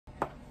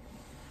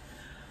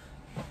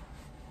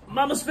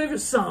Mama's favorite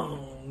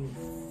song.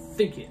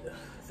 Thank you.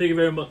 Thank you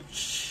very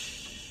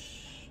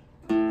much.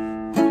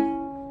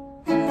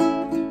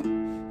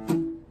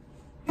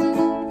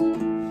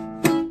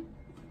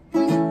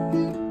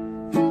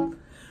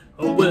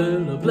 Oh,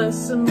 well,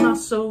 blessing my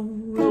soul,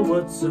 oh,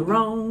 what's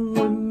wrong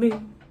with me?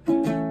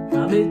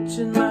 I'm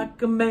itching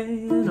like a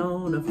man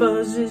on a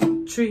fuzzy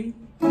tree.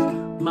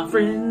 My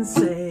friends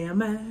say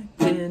I'm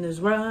acting as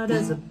right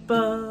as a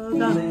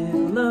bug. I'm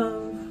in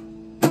love.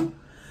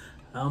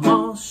 I'm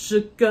all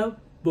shook up.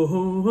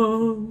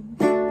 Oh,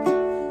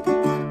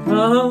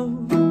 oh,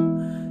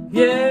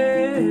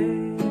 yeah,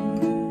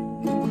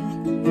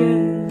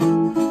 yeah.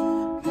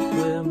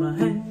 Well, my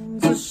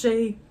hands are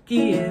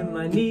shaky and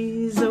my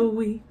knees are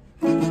weak.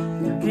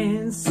 I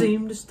can't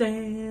seem to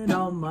stand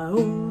on my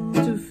own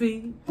 2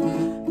 feet.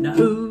 Now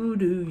who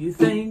do you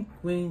think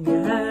when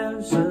you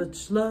have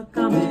such luck?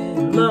 I'm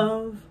in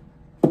love.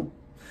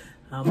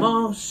 I'm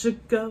all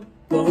shook up.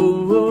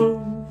 Oh,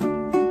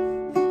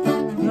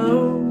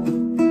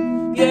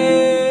 oh,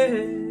 yeah.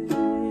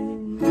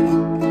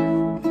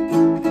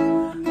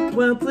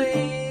 Well,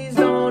 please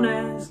don't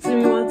ask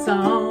me what's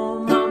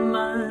on my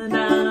mind.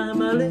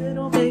 I'm a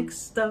little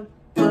mixed up,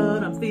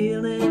 but I'm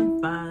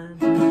feeling fine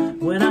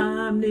when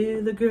I'm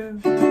near the girl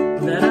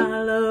that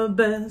I love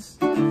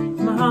best.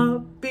 My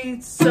heart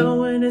beats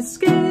so and it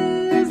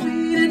scares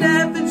me to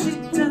death, and she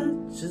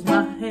touches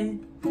my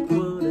hand.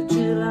 What a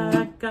chill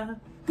I got.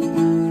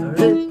 Her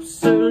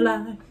lips are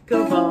like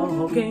a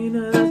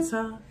volcano that's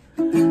hot.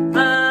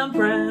 I'm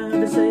proud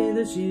to say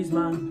that she's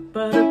my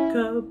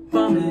buttercup.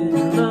 I'm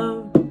in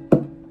love.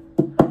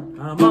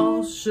 I'm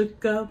all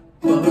shook up.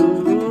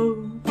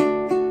 Oh,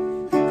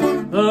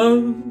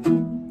 oh,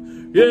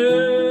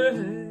 yeah,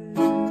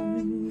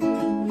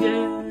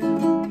 yeah.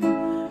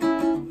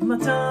 My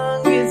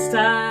tongue gets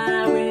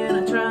tied when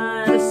I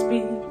try to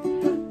speak.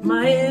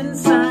 My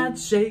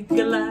insides shake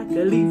like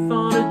a leaf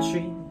on a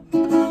tree.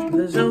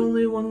 There's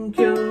only one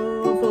cure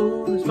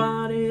for this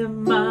body of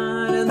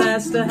mine, and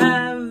that's to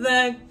have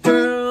that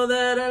girl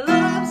that I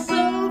love so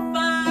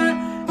fine.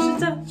 She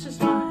touches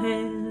my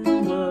hand,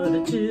 what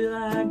a chill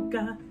I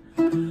got.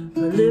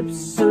 Her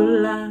lips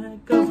are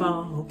like a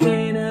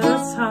volcano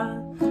that's hot.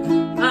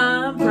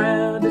 I'm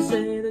proud to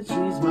say that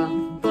she's my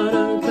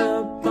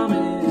buttercup. I'm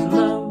in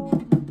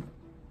love.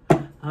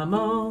 I'm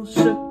all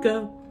shook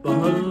up.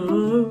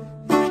 Oh,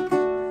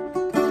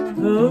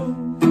 oh,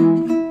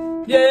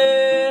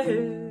 yeah,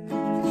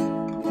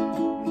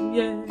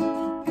 yeah.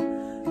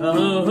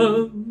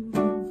 Oh,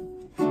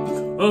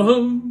 oh,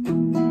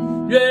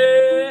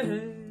 yeah.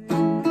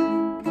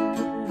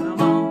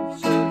 I'm all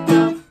shook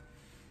up.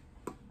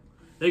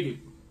 Thank you.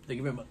 Thank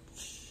you very much.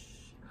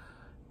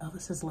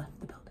 Elvis has left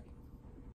the building.